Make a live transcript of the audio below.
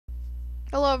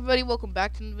Hello everybody, welcome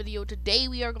back to the video. Today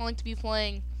we are going to be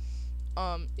playing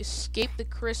Escape the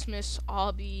Christmas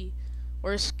obby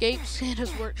or Escape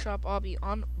Santa's Workshop obby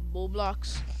on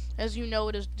Roblox. As you know,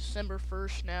 it is December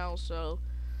 1st now, so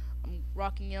I'm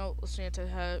rocking out a Santa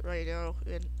hat right now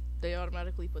and they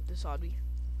automatically put this on me.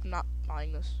 I'm not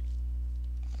buying this.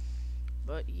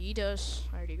 But he does.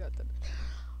 I already got that.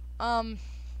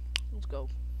 Let's go.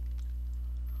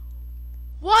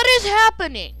 What is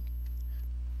happening?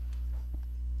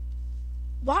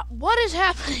 What is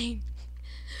happening?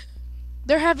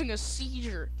 They're having a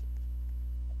seizure.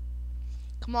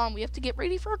 Come on, we have to get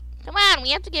ready for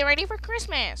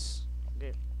Christmas.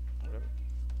 Okay. Whatever.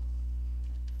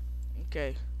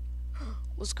 Okay.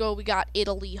 Let's go. We got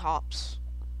Italy hops.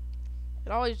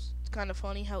 It always kind of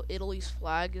funny how Italy's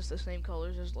flag is the same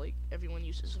colors as like everyone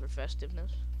uses for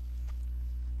festiveness.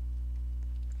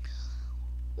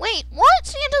 Wait, what?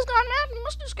 Santa's gone mad. We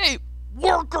must escape.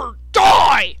 Worker,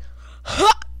 die!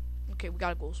 Ha! Okay, we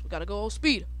gotta go. We gotta go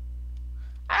speed.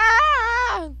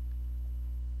 Ah!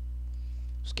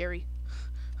 Scary.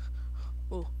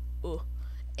 Oh,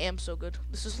 am so good.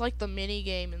 This is like the mini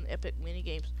game in Epic mini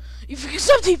games. You forget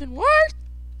something even worse.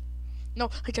 No,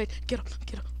 I died. Get up,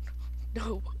 get up.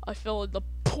 No, I fell in the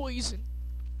poison.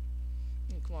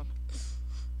 Come on.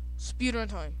 Speedrun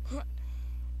time.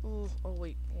 Oh,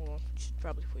 wait, hold on. You should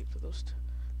probably wait for those to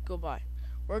go by.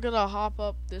 We're gonna hop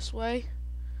up this way.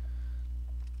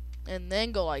 And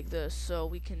then go like this, so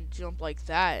we can jump like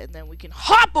that, and then we can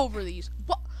hop over these.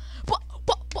 What?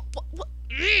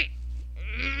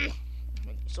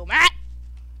 So mad.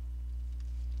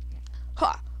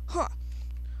 Ha, ha.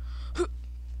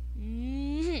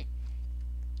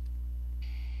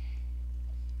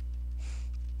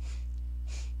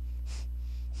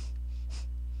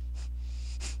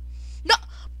 No.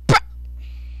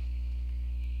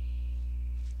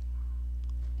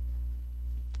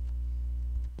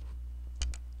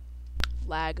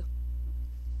 Lag.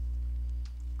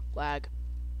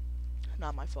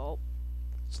 Not my fault.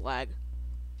 It's lag.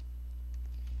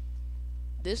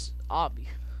 This obby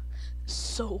is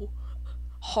so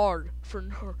hard for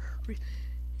no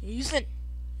reason.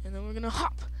 And then we're gonna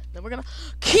hop. Then we're gonna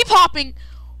keep hopping.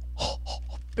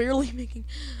 Barely making.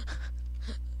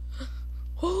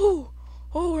 Oh,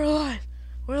 we're alive.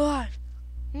 We're alive.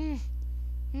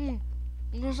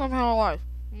 We're somehow alive.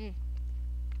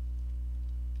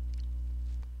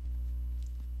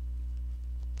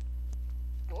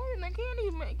 We're in the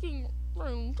candy making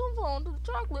room. Don't fall into the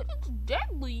chocolate. It's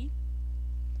deadly.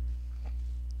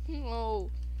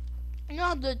 No,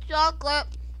 not the chocolate.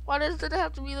 Why does it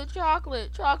have to be the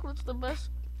chocolate? Chocolate's the best.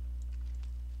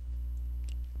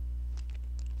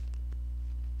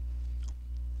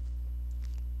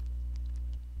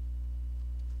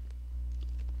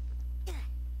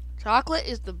 Chocolate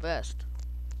is the best.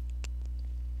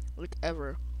 Like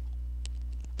ever.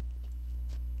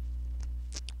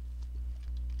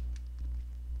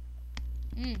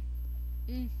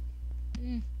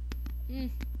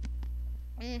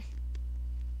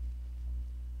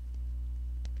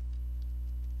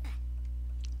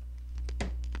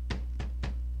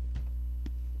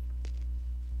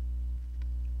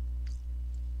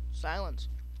 Silence.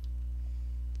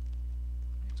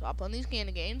 So hop on these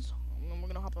candy games, and then we're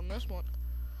gonna hop on this one.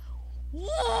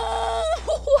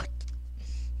 What?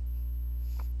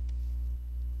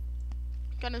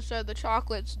 Kinda said the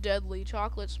chocolate's deadly.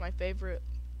 Chocolate's my favorite,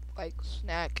 like,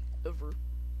 snack ever.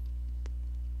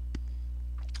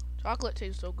 Chocolate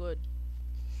tastes so good.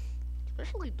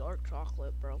 Especially dark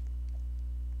chocolate, bro.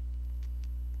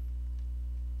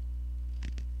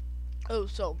 Oh,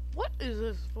 so, what is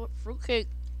this? What fruitcake?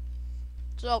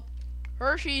 So,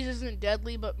 Hershey's isn't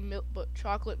deadly, but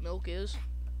chocolate milk is.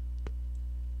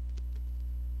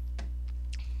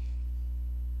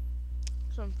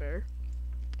 It's unfair.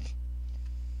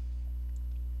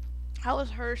 How is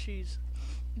Hershey's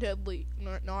deadly,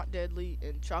 not deadly,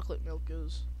 and chocolate milk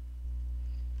is?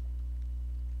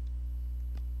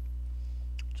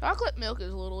 Chocolate milk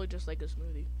is literally just like a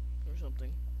smoothie or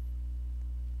something.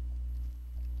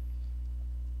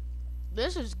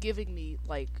 This is giving me,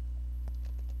 like,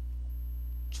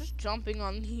 just jumping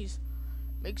on these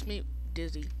makes me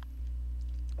dizzy.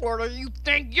 Where do you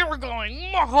think you're going?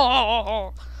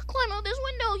 Climb out this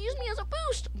window, use me as a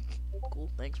boost.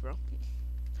 Cool, thanks, bro.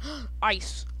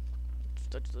 Ice. Let's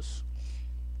touch this.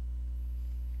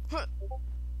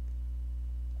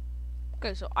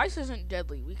 Okay, so ice isn't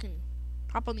deadly. We can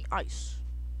hop on the ice.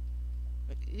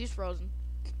 He's frozen.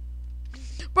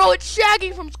 Bro, it's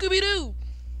Shaggy from Scooby-Doo.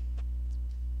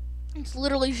 It's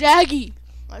literally Shaggy.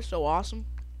 That's so awesome.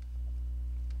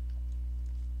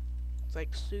 It's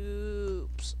like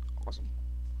soups. Awesome.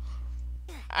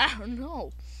 I don't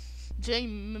know.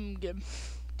 J-Mimgim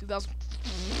 2000.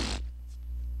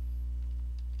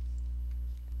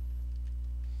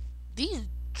 These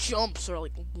jumps are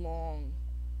like long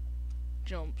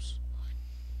jumps.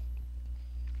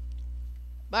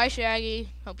 Bye, Shaggy.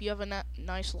 Hope you have a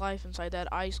nice life inside that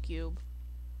ice cube.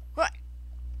 What?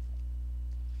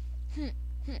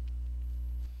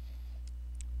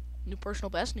 New personal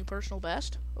best, new personal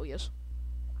best. Oh, yes.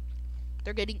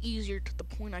 They're getting easier to the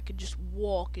point I could just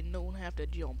walk and don't have to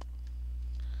jump.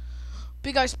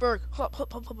 Big iceberg. Hop,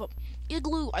 hop, hop, hop, hop.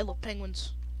 Igloo. I love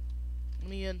penguins. Let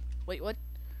me in. Wait, what?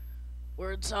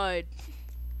 We're inside.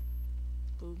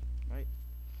 Boom. Right.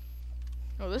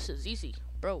 Oh, this is easy.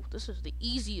 Bro, this is the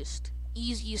easiest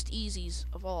easies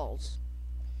of alls.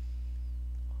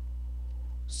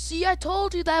 See, I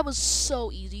told you that was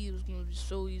so easy. It was gonna be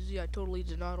so easy. I totally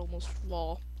did not almost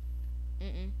fall.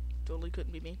 Totally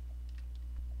couldn't be me.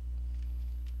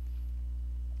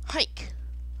 Hike.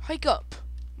 Hike up.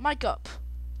 Mic up.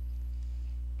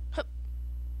 Hup.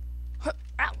 Hup.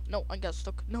 Ow. No, I got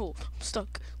stuck. No, I'm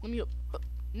stuck. Let me up. Hup.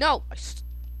 No, I'm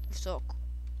stuck.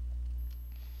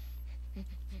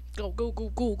 Go, go, go,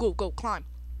 go, go, go. Climb.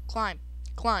 Climb.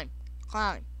 Climb.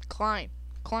 Climb. Climb.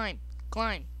 Climb.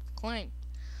 Climb. Climb.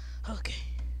 Okay.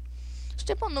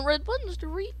 Step on the red buttons to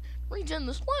regen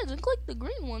the slides and click the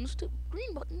green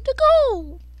button to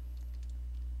go.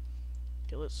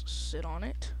 Okay, let's sit on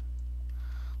it.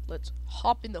 Let's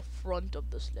hop in the front of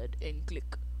the sled and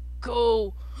click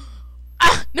go.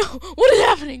 Ah, no, what is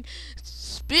happening?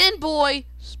 Spin, boy.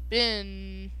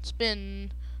 Spin,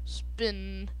 spin,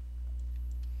 spin.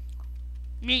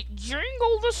 Meet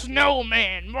Jingle the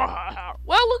Snowman.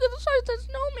 Well, look at the size of that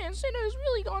snowman. Santa has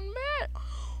really gone mad.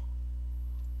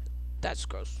 That's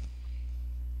gross.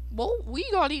 Well, we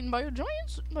got eaten by the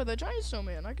giant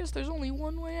snowman. I guess there's only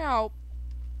one way out.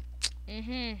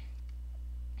 You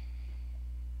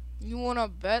wanna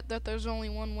bet that there's only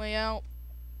one way out?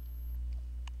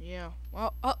 Yeah.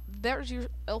 Well, there's your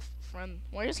elf friend.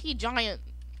 Why is he giant?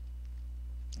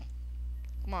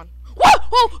 Come on. Whoa!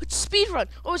 Oh, it's speedrun.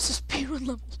 Oh, it's the speedrun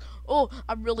levels. Oh,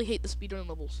 I really hate the speedrun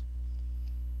levels.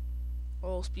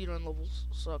 Oh, speedrun levels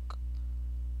suck.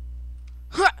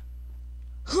 Huh!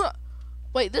 Huh!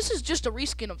 Wait, this is just a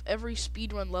reskin of every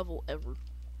speedrun level ever.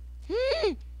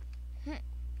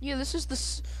 Yeah, this is the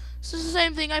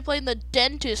same thing I played in the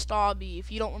dentist obby.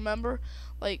 If you don't remember,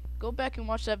 like, go back and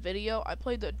watch that video. I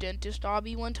played the dentist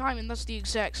obby one time, and that's the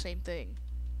exact same thing.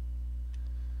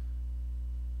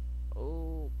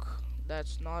 Oak.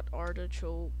 That's not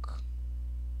artichoke.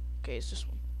 Okay, it's this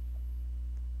one.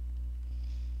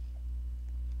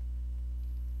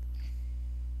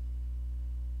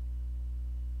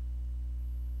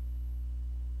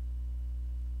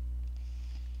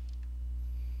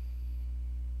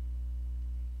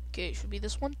 Okay, it should be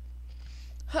this one.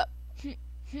 Huh.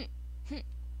 And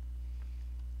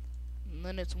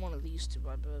then it's one of these two,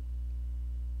 I bet.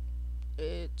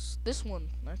 It's this one,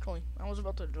 actually. I was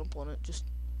about to jump on it, just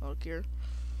out of care.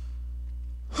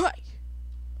 Hi.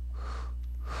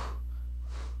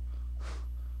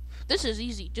 This is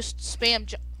easy. Just spam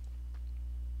jump.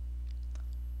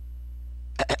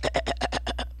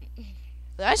 Did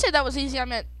I say that was easy? I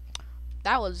meant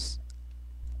that was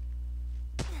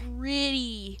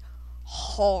pretty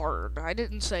hard. I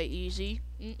didn't say easy.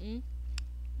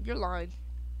 You're lying.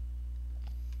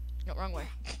 No, wrong way.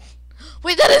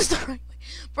 Wait, that is the right way.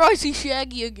 Bro, I see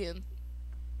Shaggy again.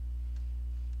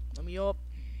 Let me up.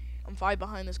 I'm 5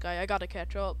 behind this guy. I gotta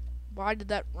catch up. Why did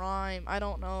that rhyme? I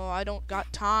don't know. I don't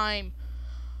got time.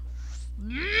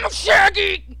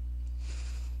 Shaggy!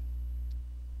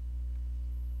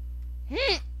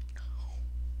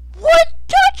 What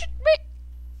touched me?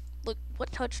 Look,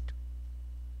 what touched?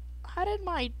 How did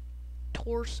my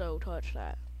torso touch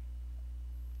that?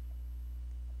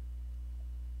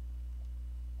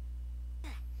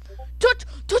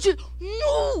 Touch it!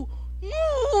 No!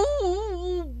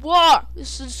 No! What?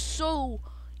 This is so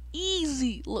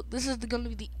easy. Look, this is gonna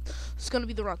be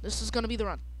the run. This is gonna be the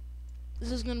run.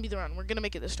 This is gonna be the run. We're gonna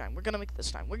make it this time. We're gonna make it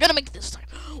this time. We're gonna make it this time.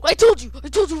 I told you we're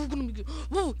gonna make it.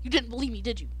 Whoa, you didn't believe me,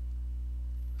 did you?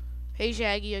 Hey,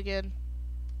 Shaggy again.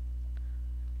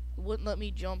 Wouldn't let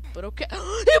me jump, but okay.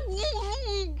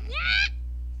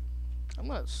 I'm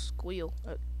gonna squeal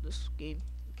at this game.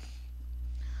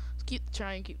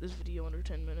 Try and keep this video under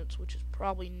 10 minutes, which is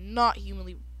probably not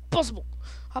humanly possible.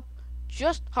 Hop,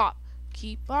 just hop.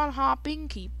 Keep on hopping,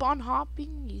 keep on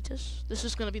hopping. This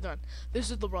is gonna be the run.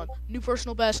 This is the run. New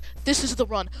personal best. This is the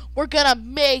run. We're gonna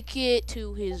make it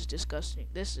to his disgusting.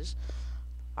 That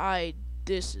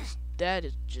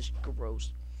is just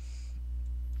gross.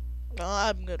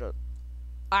 I'm gonna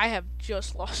I have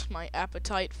just lost my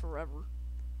appetite forever.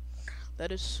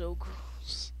 That is so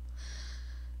gross.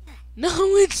 No,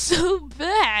 it's so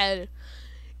bad.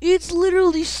 It's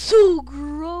literally so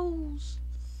gross.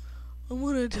 I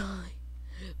wanna die.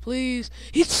 Please.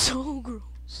 It's so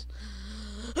gross.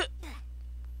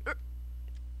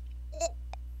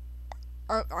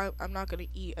 I'm not gonna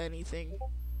eat anything.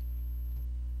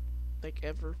 Like,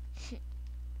 ever.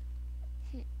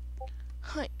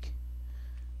 Hike.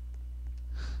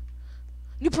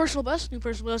 New personal best. New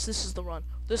personal best. This is the run.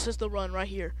 This is the run right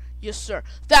here. Yes, sir.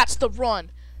 That's the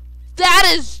run.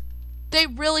 That is... They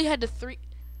really had to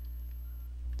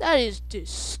That is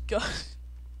disgusting.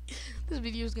 This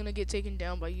video is gonna get taken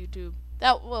down by YouTube.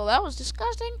 That was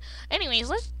disgusting. Anyways,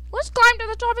 let's climb to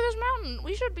the top of this mountain.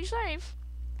 We should be safe.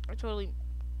 I totally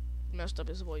messed up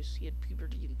his voice. He had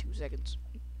puberty in 2 seconds.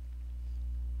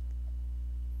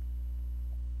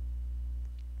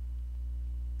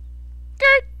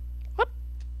 Good. Up,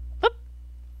 up,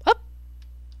 up,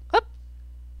 up, up,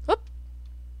 up,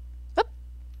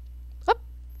 up,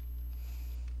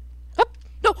 up.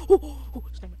 No.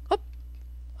 Up,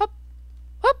 up,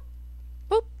 up,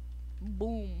 up.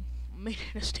 Boom. Made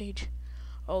it in a stage.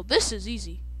 Oh, this is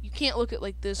easy. You can't look at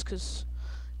like this, cause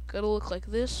gotta look like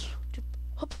this.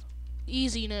 Up.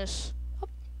 Easiness. Up,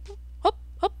 up,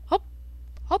 up, up,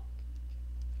 up.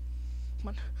 Come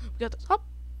on, we got this. Up,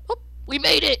 up. We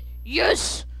made it.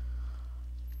 Yes.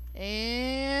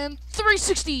 And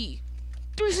 360.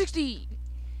 360.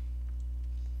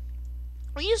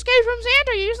 When you escape from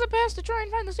Santa, you use the pass to try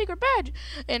and find the secret badge.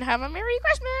 And have a Merry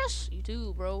Christmas. You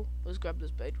too, bro. Let's grab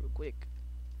this badge real quick.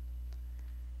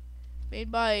 Made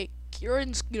by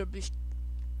Kieran Skirbish.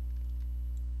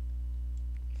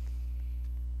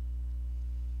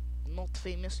 Not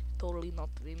famous. Totally not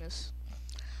famous.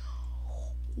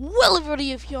 Well,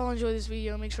 everybody, if y'all enjoy this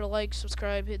video, make sure to like,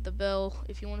 subscribe, hit the bell.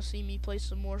 If you want to see me play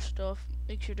some more stuff,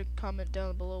 make sure to comment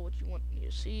down below what you want me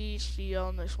to see. See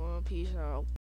y'all next one. Peace out.